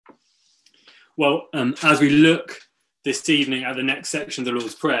Well, as we look this evening at the next section of the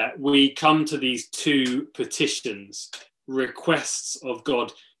Lord's Prayer, we come to these two petitions, requests of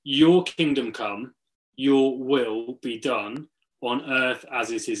God. Your kingdom come, your will be done on earth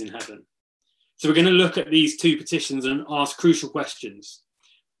as it is in heaven. So we're going to look at these two petitions and ask crucial questions.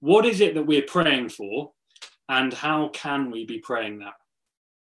 What is it that we're praying for, and how can we be praying that?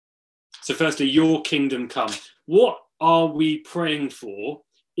 So firstly, your kingdom come. What are we praying for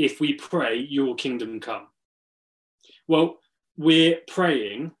if we pray your kingdom come? Well, we're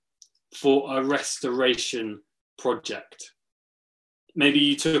praying for a restoration project. Maybe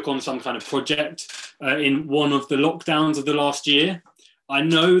you took on some kind of project in one of the lockdowns of the last year. I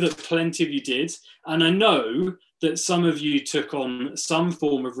know that plenty of you did, and I know that some of you took on some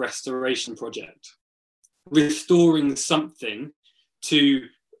form of restoration project, restoring something to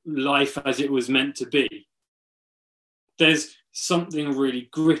life as it was meant to be. There's something really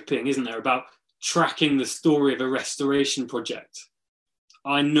gripping, isn't there, about tracking the story of a restoration project.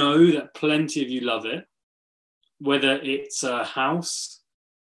 I know that plenty of you love it, whether it's a house,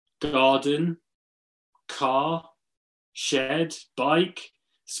 garden, car, shed, bike,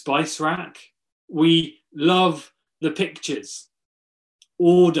 spice rack. We love the pictures,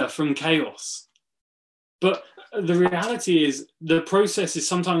 order from chaos. But the reality is the process is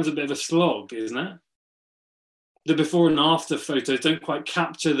sometimes a bit of a slog, isn't it? The before and after photos don't quite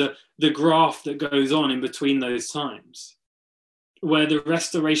capture the graph that goes on in between those times, where the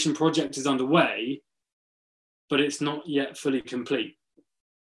restoration project is underway, but it's not yet fully complete.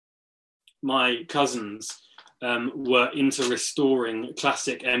 My cousins were into restoring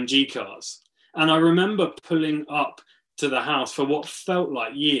classic MG cars. And I remember pulling up to the house for what felt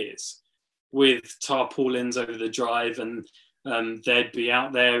like years with tarpaulins over the drive, and they'd be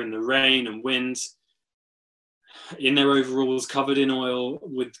out there in the rain and wind, in their overalls covered in oil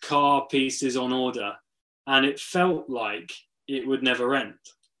with car pieces on order, and it felt like it would never end.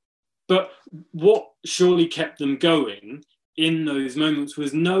 But what surely kept them going in those moments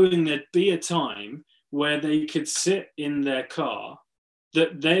was knowing there'd be a time where they could sit in their car,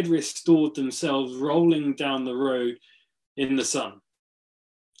 that they'd restored themselves rolling down the road in the sun.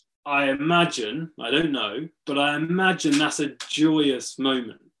 I imagine, I don't know, but I imagine that's a joyous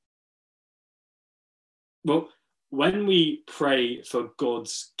moment. Well, when we pray for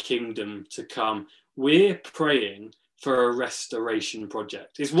God's kingdom to come, we're praying for a restoration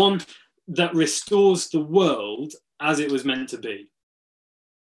project. It's one that restores the world as it was meant to be.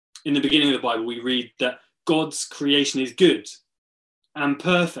 In the beginning of the Bible, we read that God's creation is good and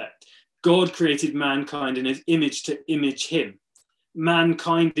perfect. God created mankind in his image to image him.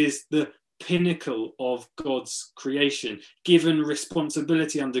 Mankind is the pinnacle of God's creation, given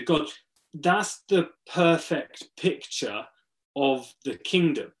responsibility under God. That's the perfect picture of the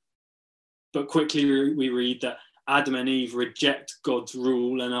kingdom. But quickly we read that Adam and Eve reject God's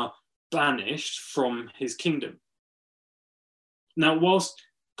rule and are banished from his kingdom. Now, whilst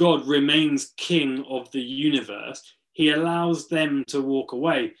God remains king of the universe, he allows them to walk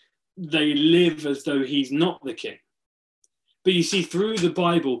away. They live as though he's not the king. But you see, through the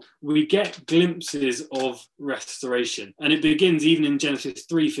Bible, we get glimpses of restoration. And it begins even in Genesis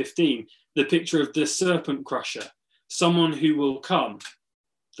 3:15, the picture of the serpent crusher, someone who will come,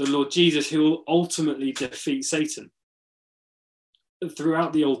 the Lord Jesus, who will ultimately defeat Satan.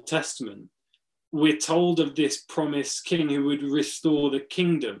 Throughout the Old Testament, we're told of this promised king who would restore the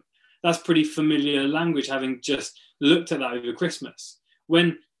kingdom. That's pretty familiar language, having just looked at that over Christmas.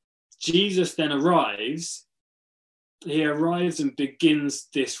 When Jesus then arrives, he arrives and begins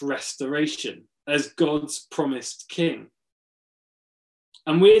this restoration as God's promised king.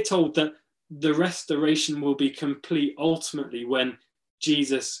 And we're told that the restoration will be complete ultimately when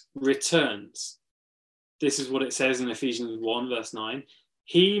Jesus returns. This is what it says in Ephesians 1, verse 9.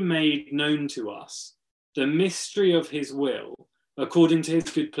 He made known to us the mystery of his will, according to his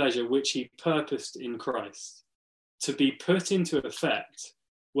good pleasure, which he purposed in Christ, to be put into effect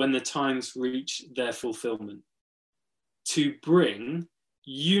when the times reach their fulfillment, to bring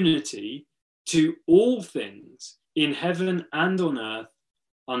unity to all things in heaven and on earth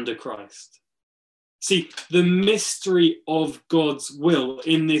under Christ. See, the mystery of God's will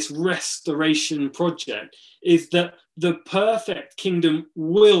in this restoration project is that the perfect kingdom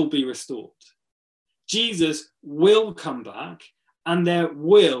will be restored. Jesus will come back, and there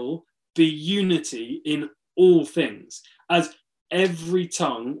will be unity in all things, as every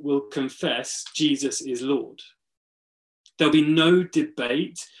tongue will confess Jesus is Lord. There'll be no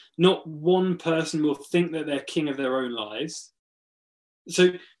debate. Not one person will think that they're king of their own lives.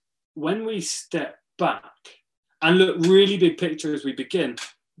 So when we step back and look really big picture as we begin,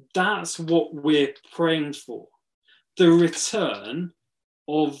 That's what we're praying for. The return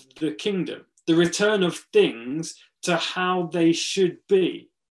of the kingdom, the return of things to how they should be.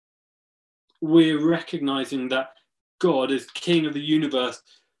 We're recognizing that God is King of the universe,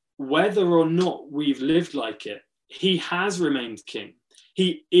 whether or not we've lived like it. He has remained king.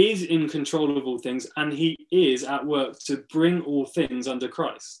 He is in control of all things, and he is at work to bring all things under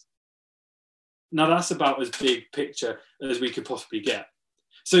Christ. Now, that's about as big picture as we could possibly get.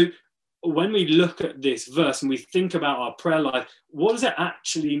 So when we look at this verse and we think about our prayer life, what does it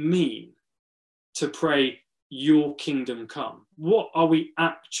actually mean to pray, your kingdom come? What are we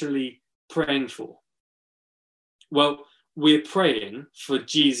actually praying for? Well, we're praying for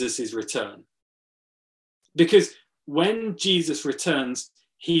Jesus's return. Because when Jesus returns,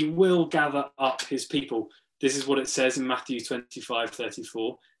 he will gather up his people. This is what it says in Matthew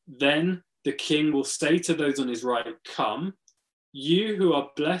 25:34. Then the king will say to those on his right, come, you who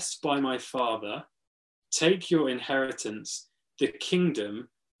are blessed by my Father, take your inheritance, the kingdom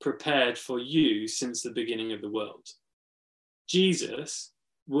prepared for you since the beginning of the world. Jesus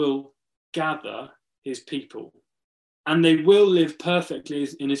will gather his people, and they will live perfectly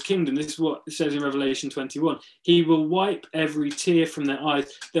in his kingdom. This is what it says in Revelation 21. He will wipe every tear from their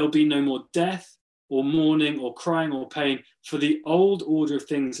eyes. There'll be no more death or mourning or crying or pain, for the old order of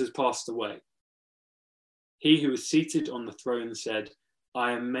things has passed away. He who was seated on the throne said,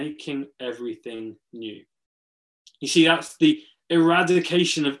 I am making everything new. You see, that's the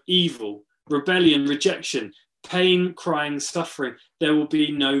eradication of evil, rebellion, rejection, pain, crying, suffering. There will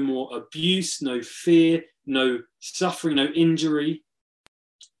be no more abuse, no fear, no suffering, no injury.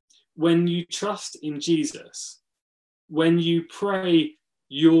 When you trust in Jesus, when you pray,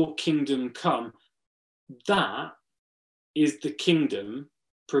 your kingdom come, that is the kingdom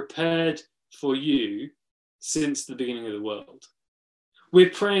prepared for you since the beginning of the world. We're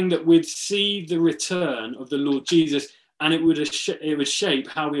praying that we'd see the return of the Lord Jesus, and it would shape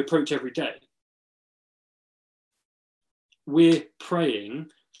how we approach every day. We're praying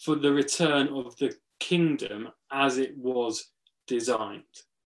for the return of the kingdom as it was designed.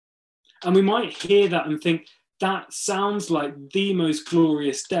 And we might hear that and think, that sounds like the most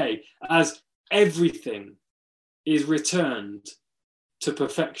glorious day, as everything is returned to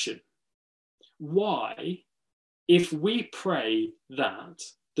perfection. Why, if we pray that,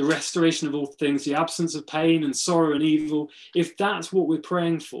 the restoration of all things, the absence of pain and sorrow and evil, if that's what we're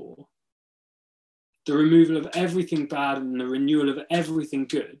praying for, the removal of everything bad and the renewal of everything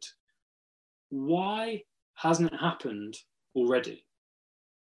good, why hasn't it happened already?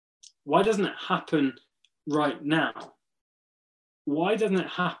 Why doesn't it happen right now? Why doesn't it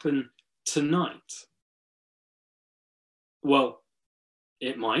happen tonight? Well,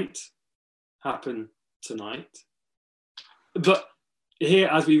 it might happen tonight. But here,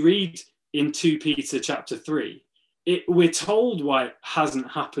 as we read in 2 Peter chapter 3, we're told why it hasn't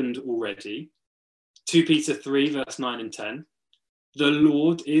happened already. 2 Peter 3, verse 9 and 10. The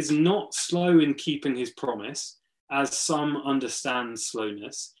Lord is not slow in keeping his promise, as some understand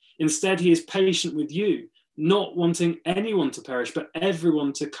slowness. Instead, he is patient with you, not wanting anyone to perish, but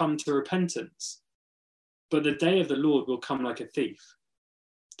everyone to come to repentance. But the day of the Lord will come like a thief.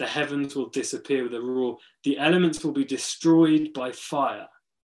 The heavens will disappear with a roar. The elements will be destroyed by fire,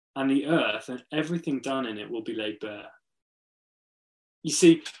 and the earth and everything done in it will be laid bare. You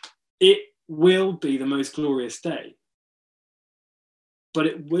see, it will be the most glorious day, but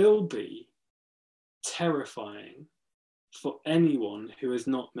it will be terrifying for anyone who has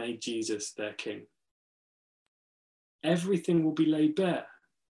not made Jesus their king. Everything will be laid bare.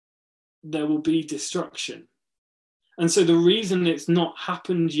 There will be destruction. And so the reason it's not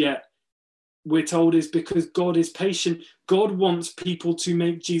happened yet, we're told, is because God is patient. God wants people to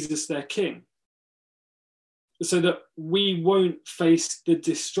make Jesus their king, so that we won't face the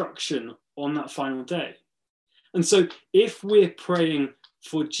destruction on that final day. And so if we're praying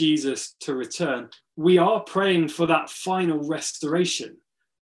for Jesus to return, we are praying for that final restoration.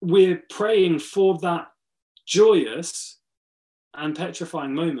 We're praying for that joyous and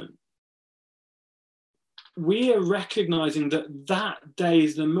petrifying moment. We are recognizing that that day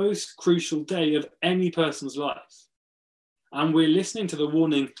is the most crucial day of any person's life. And we're listening to the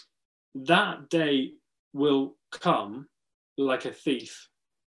warning, that day will come like a thief.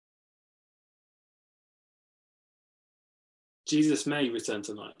 Jesus may return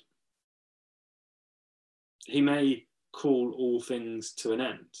tonight. He may call all things to an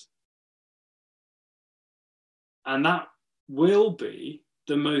end. And that will be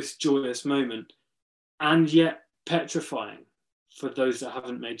the most joyous moment, and yet petrifying for those that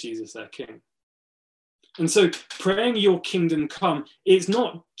haven't made Jesus their king. And so praying your kingdom come is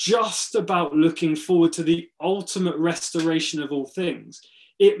not just about looking forward to the ultimate restoration of all things.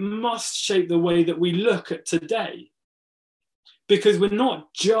 It must shape the way that we look at today. Because we're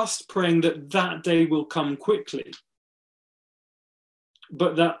not just praying that that day will come quickly,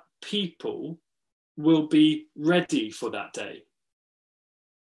 but that people will be ready for that day.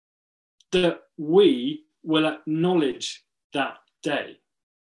 That we will acknowledge that day.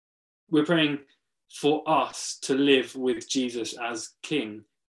 We're praying for us to live with Jesus as King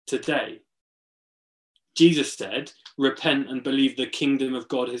today. Jesus said, repent and believe the kingdom of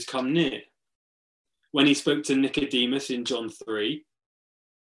God has come near. When he spoke to Nicodemus in John 3,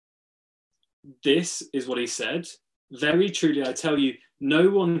 this is what he said. Very truly, I tell you, no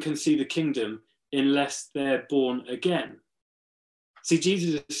one can see the kingdom unless they're born again. See,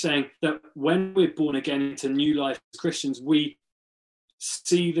 Jesus is saying that when we're born again into new life as Christians, we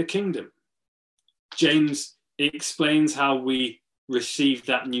see the kingdom. James explains how we receive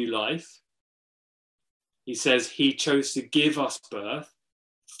that new life. He says he chose to give us birth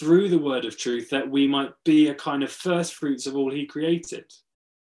through the word of truth that we might be a kind of first fruits of all he created.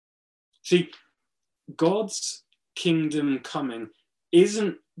 See, God's kingdom coming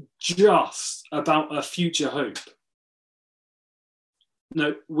isn't just about a future hope.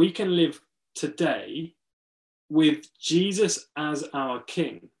 No, we can live today with Jesus as our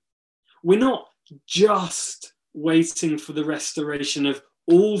King. We're not just waiting for the restoration of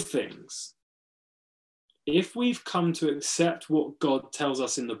all things. If we've come to accept what God tells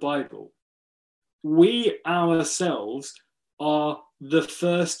us in the Bible, we ourselves are the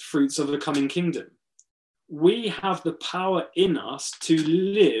first fruits of the coming kingdom. We have the power in us to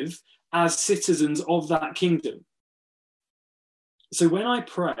live as citizens of that kingdom. So when I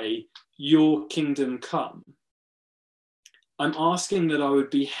pray, your kingdom come, I'm asking that I would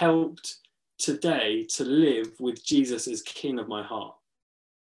be helped today to live with Jesus as King of my heart.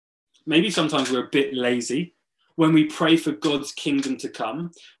 Maybe sometimes we're a bit lazy. When we pray for God's kingdom to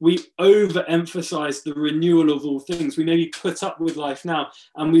come, we overemphasize the renewal of all things. We maybe put up with life now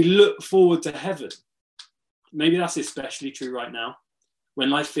and we look forward to heaven. Maybe that's especially true right now,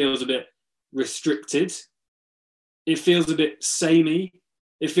 when life feels a bit restricted. It feels a bit samey.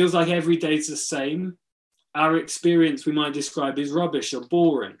 It feels like every day's the same. Our experience we might describe as rubbish or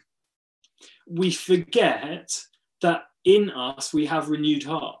boring. We forget that in us we have renewed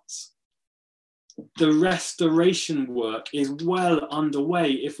hearts. The restoration work is well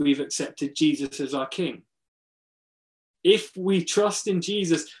underway if we've accepted Jesus as our King. If we trust in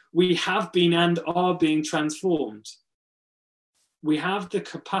Jesus, we have been and are being transformed. We have the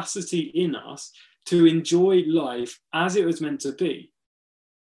capacity in us to enjoy life as it was meant to be,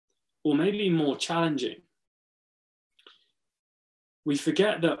 or maybe more challenging. We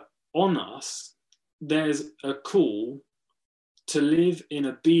forget that on us, there's a call to live in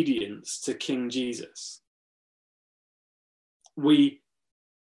obedience to King Jesus. We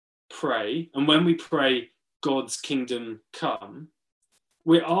pray, and when we pray, God's kingdom come,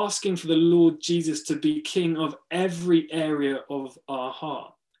 we're asking for the Lord Jesus to be King of every area of our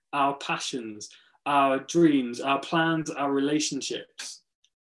heart, our passions, our dreams, our plans, our relationships,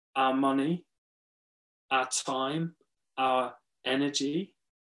 our money, our time, our energy.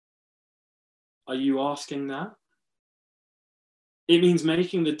 Are you asking that? It means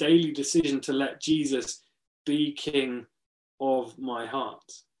making the daily decision to let Jesus be King of my heart.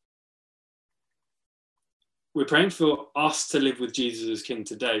 We're praying for us to live with Jesus as King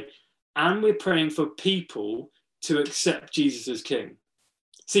today, and we're praying for people to accept Jesus as King.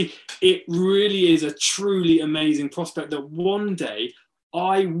 See, it really is a truly amazing prospect that one day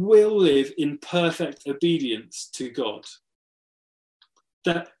I will live in perfect obedience to God.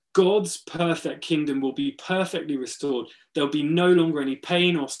 That God's perfect kingdom will be perfectly restored. There'll be no longer any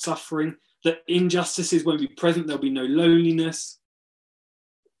pain or suffering. That injustices won't be present. There'll be no loneliness.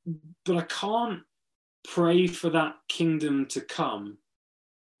 But I can't pray for that kingdom to come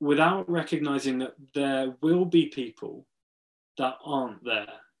without recognizing that there will be people that aren't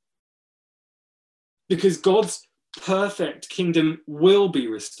there. Because God's perfect kingdom will be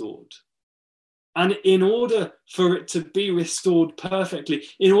restored. And in order for it to be restored perfectly,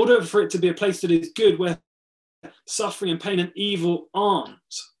 in order for it to be a place that is good, where suffering and pain and evil aren't,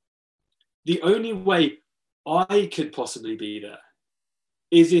 the only way I could possibly be there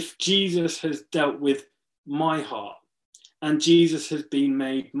is if Jesus has dealt with my heart and Jesus has been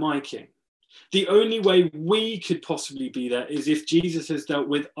made my King. The only way we could possibly be there is if Jesus has dealt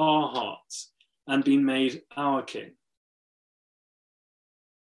with our hearts and been made our King.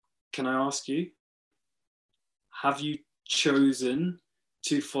 Can I ask you, have you chosen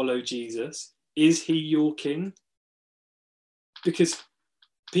to follow Jesus Is he your king? Because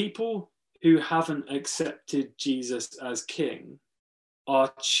people who haven't accepted Jesus as king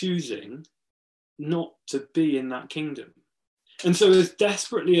are choosing not to be in that kingdom. And so as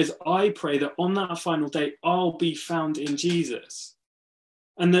desperately as I pray that on that final day, I'll be found in Jesus,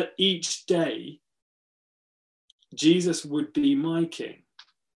 and that each day Jesus would be my king,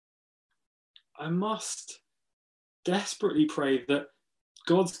 I must desperately pray that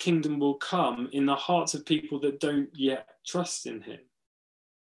God's kingdom will come in the hearts of people that don't yet trust in him.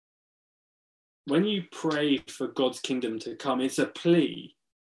 When you pray for God's kingdom to come, it's a plea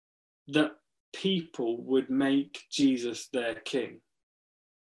that people would make Jesus their king.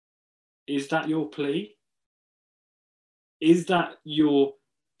 Is that your plea? Is that your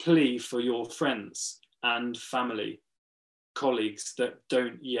plea for your friends and family, colleagues that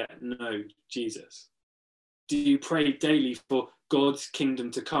don't yet know Jesus? Do you pray daily for God's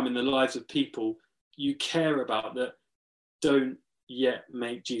kingdom to come in the lives of people you care about that don't yet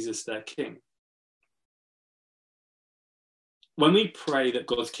make Jesus their king? When we pray that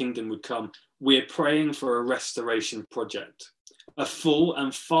God's kingdom would come, we're praying for a restoration project, a full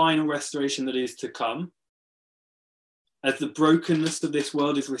and final restoration that is to come, as the brokenness of this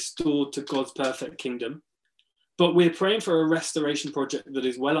world is restored to God's perfect kingdom. But we're praying for a restoration project that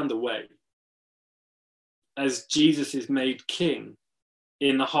is well underway, as Jesus is made king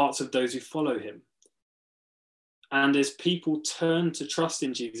in the hearts of those who follow him, and as people turn to trust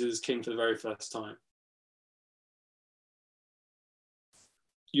in Jesus as king for the very first time.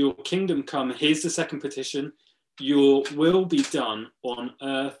 Your kingdom come. Here's the second petition. Your will be done on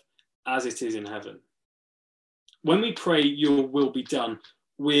earth as it is in heaven. When we pray, your will be done,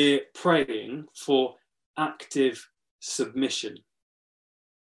 we're praying for active submission.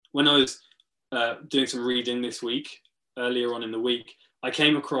 When I was doing some reading this week, earlier on in the week, I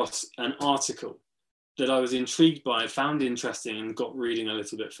came across an article that I was intrigued by, found interesting, and got reading a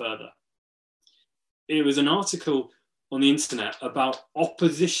little bit further. It was an article on the internet about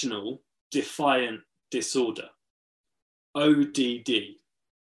oppositional defiant disorder, ODD.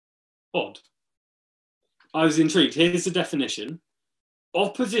 Odd. I was intrigued. Here's the definition.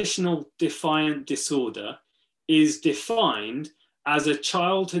 Oppositional defiant disorder is defined as a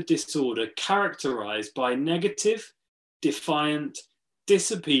childhood disorder characterized by negative, defiant,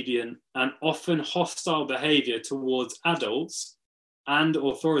 disobedient, and often hostile behavior towards adults and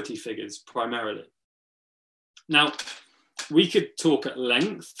authority figures primarily. Now, we could talk at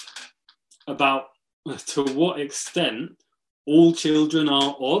length about to what extent all children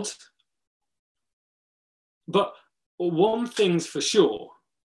are odd. But one thing's for sure,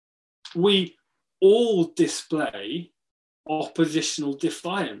 we all display oppositional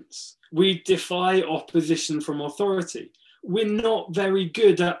defiance. We defy opposition from authority. We're not very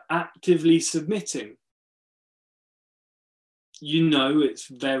good at actively submitting. You know, it's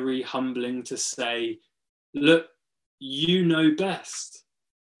very humbling to say, look, you know best,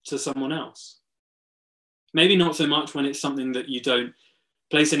 to someone else. Maybe not so much when it's something that you don't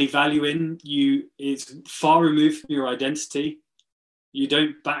place any value in. It's far removed from your identity. You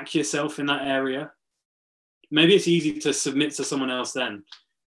don't back yourself in that area. Maybe it's easy to submit to someone else then.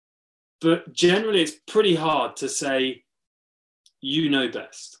 But generally, it's pretty hard to say, you know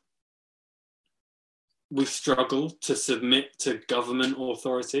best. We struggle to submit to government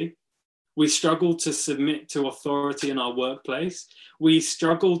authority. We struggle to submit to authority in our workplace. We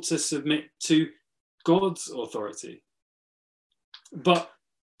struggle to submit to God's authority. But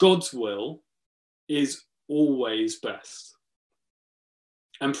God's will is always best.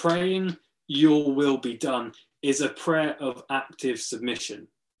 And praying, your will be done, is a prayer of active submission.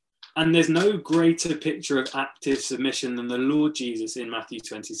 And there's no greater picture of active submission than the Lord Jesus in Matthew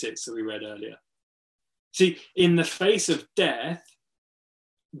 26 that we read earlier. See, in the face of death,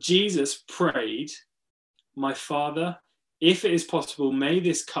 Jesus prayed, my Father, if it is possible, may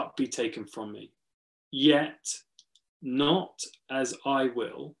this cup be taken from me, yet not as I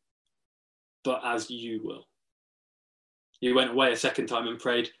will, but as you will. He went away a second time and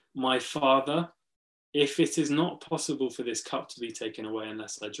prayed, my Father, if it is not possible for this cup to be taken away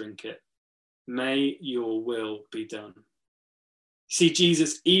unless I drink it, may your will be done. See,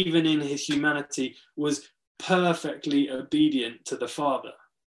 Jesus, even in his humanity, was perfectly obedient to the Father,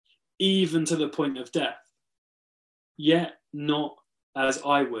 even to the point of death. Yet not as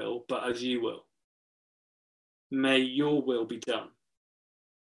I will, but as you will. May your will be done.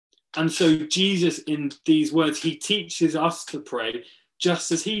 And so Jesus, in these words, he teaches us to pray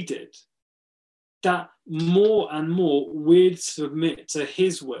just as he did, that more and more we'd submit to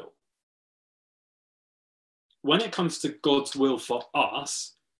his will. When it comes to God's will for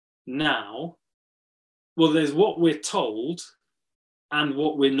us, now Well, there's what we're told and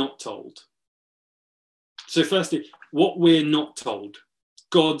what we're not told. So firstly, what we're not told,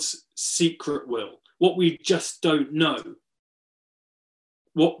 God's secret will, what we just don't know.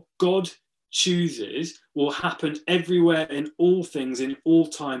 What God chooses will happen everywhere in all things, in all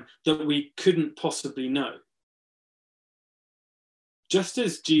time, that we couldn't possibly know. Just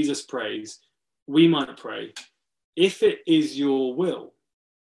as Jesus prays, we might pray, if it is your will.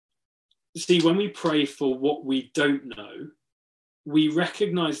 See, when we pray for what we don't know, we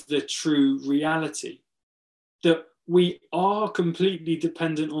recognize the true reality that we are completely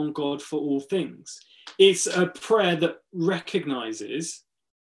dependent on God for all things. It's a prayer that recognizes,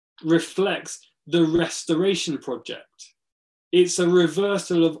 reflects the restoration project. It's a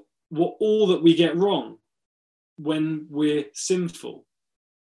reversal of all that we get wrong when we're sinful.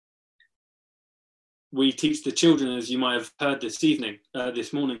 We teach the children, as you might have heard this morning,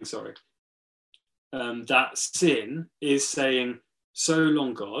 that sin is saying, so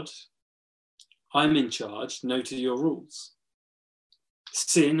long, God, I'm in charge, no to your rules.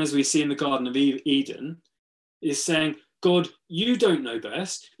 Sin, as we see in the Garden of Eden, is saying, God, you don't know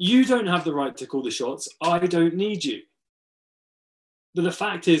best. You don't have the right to call the shots. I don't need you. But the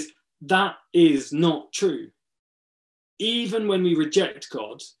fact is, that is not true. Even when we reject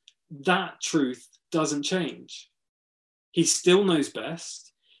God, that truth doesn't change. He still knows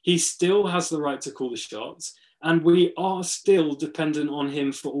best. He still has the right to call the shots. And we are still dependent on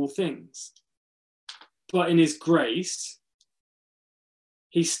him for all things. But in his grace,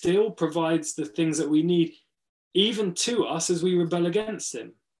 he still provides the things that we need, even to us as we rebel against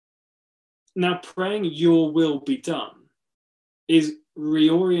him. Now, praying your will be done is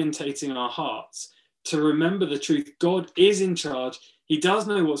reorientating our hearts to remember the truth. God is in charge. He does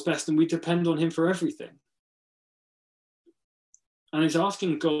know what's best, and we depend on him for everything. And it's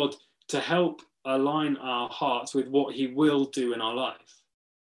asking God to help align our hearts with what he will do in our life.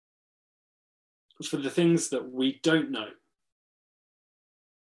 For the things that we don't know.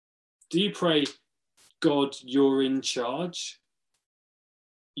 Do you pray, God, you're in charge?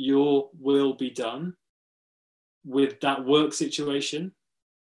 Your will be done with that work situation,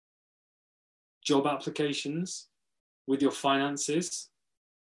 job applications, with your finances,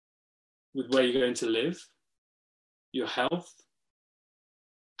 with where you're going to live, your health?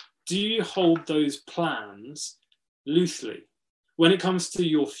 Do you hold those plans loosely when it comes to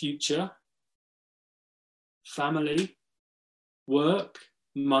your future, family, work,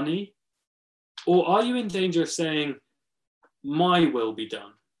 money? Or are you in danger of saying, my will be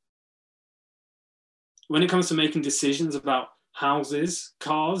done? When it comes to making decisions about houses,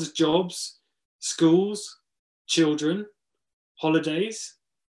 cars, jobs, schools, children, holidays,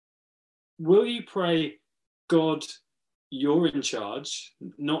 will you pray, God, you're in charge,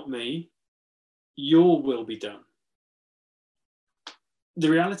 not me, your will be done? The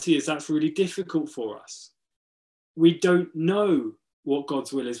reality is that's really difficult for us. We don't know what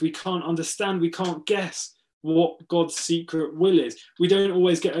God's will is. We can't understand, we can't guess what God's secret will is. We don't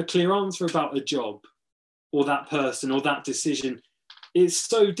always get a clear answer about a job or that person or that decision. It's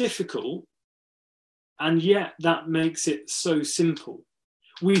so difficult, and yet that makes it so simple.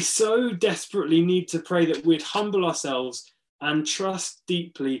 We so desperately need to pray that we'd humble ourselves and trust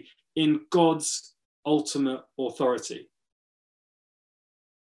deeply in God's ultimate authority.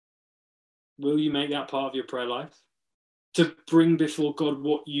 Will you make that part of your prayer life? To bring before God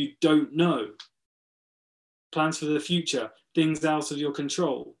what you don't know, plans for the future, things out of your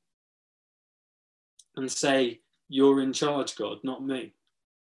control, and say, you're in charge, God, not me.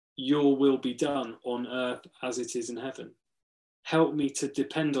 Your will be done on earth as it is in heaven. Help me to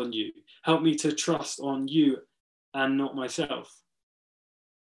depend on you. Help me to trust on you and not myself.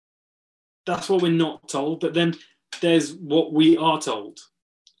 That's what we're not told, but then there's what we are told.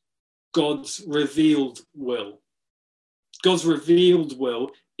 God's revealed will. God's revealed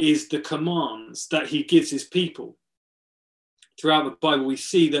will is the commands that he gives his people. Throughout the Bible, we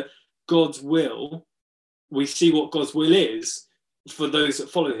see that God's will, we see what God's will is for those that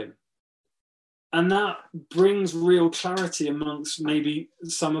follow him. And that brings real clarity amongst maybe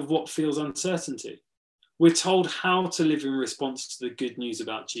some of what feels uncertainty. We're told how to live in response to the good news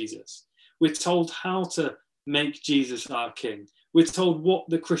about Jesus. We're told how to make Jesus our King. We're told what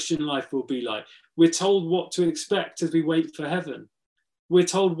the Christian life will be like. We're told what to expect as we wait for heaven. We're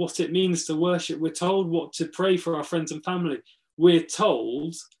told what it means to worship. We're told what to pray for our friends and family. We're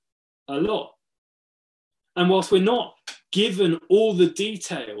told a lot. And whilst we're not given all the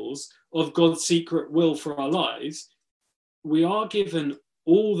details of God's secret will for our lives, we are given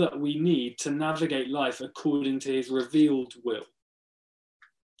all that we need to navigate life according to his revealed will.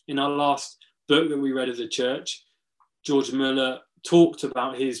 In our last book that we read as a church, George Muller talked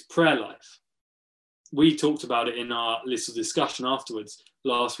about his prayer life. We talked about it in our little discussion afterwards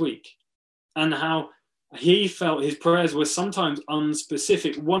last week, and how he felt his prayers were sometimes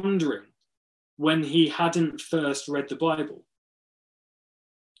unspecific, wondering when he hadn't first read the Bible.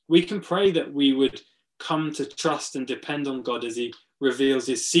 We can pray that we would come to trust and depend on God as he reveals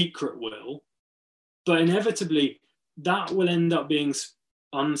his secret will, but inevitably that will end up being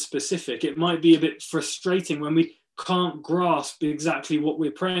unspecific. It might be a bit frustrating when we can't grasp exactly what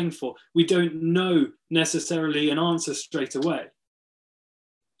we're praying for. We don't know necessarily an answer straight away.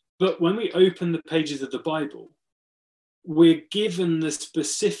 But when we open the pages of the Bible, we're given the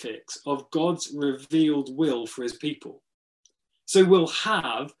specifics of God's revealed will for his people. So we'll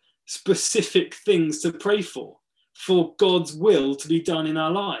have specific things to pray for God's will to be done in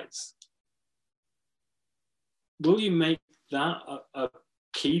our lives. Will you make that a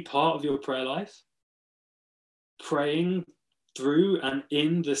key part of your prayer life? Praying through and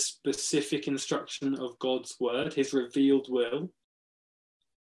in the specific instruction of God's word, his revealed will.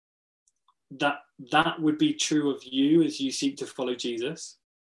 That would be true of you as you seek to follow Jesus.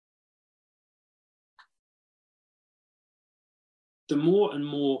 The more and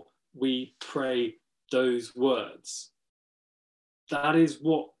more we pray those words, that is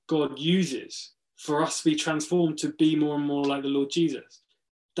what God uses for us to be transformed to be more and more like the Lord Jesus.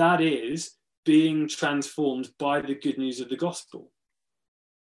 That is being transformed by the good news of the gospel.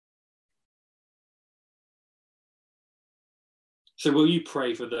 So will you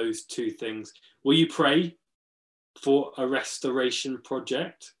pray for those two things? Will you pray for a restoration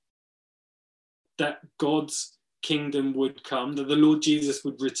project, that God's kingdom would come, that the Lord Jesus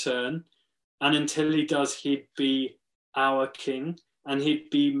would return, and until he does, he'd be our king and he'd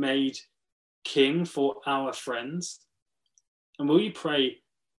be made king for our friends? And will you pray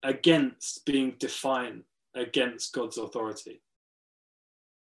against being defiant against God's authority?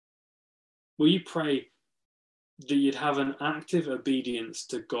 Will you pray that you'd have an active obedience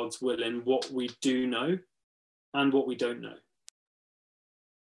to God's will in what we do know and what we don't know?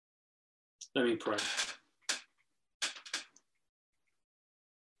 Let me pray.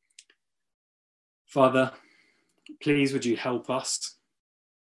 Father, please would you help us?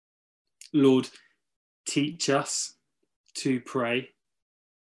 Lord, teach us to pray.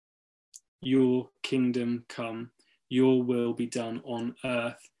 Your kingdom come, your will be done on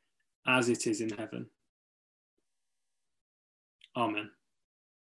earth as it is in heaven. Amen.